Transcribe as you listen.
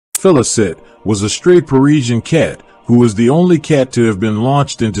Felicette, was a stray Parisian cat, who was the only cat to have been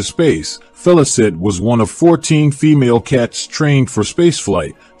launched into space. Felicette was one of 14 female cats trained for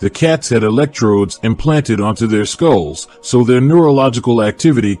spaceflight. The cats had electrodes implanted onto their skulls, so their neurological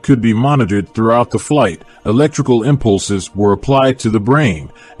activity could be monitored throughout the flight. Electrical impulses were applied to the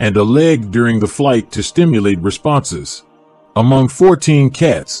brain, and a leg during the flight to stimulate responses. Among 14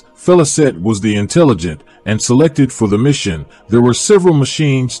 cats, Felicette was the intelligent and selected for the mission. There were several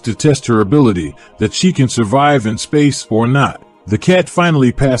machines to test her ability, that she can survive in space or not. The cat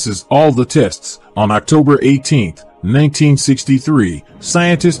finally passes all the tests. On October 18, 1963,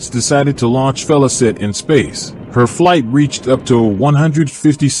 scientists decided to launch Felicette in space. Her flight reached up to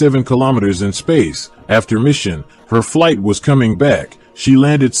 157 kilometers in space. After mission, her flight was coming back. She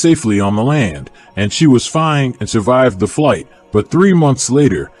landed safely on the land, and she was fine and survived the flight. But 3 months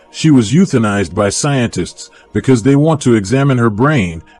later, she was euthanized by scientists because they want to examine her brain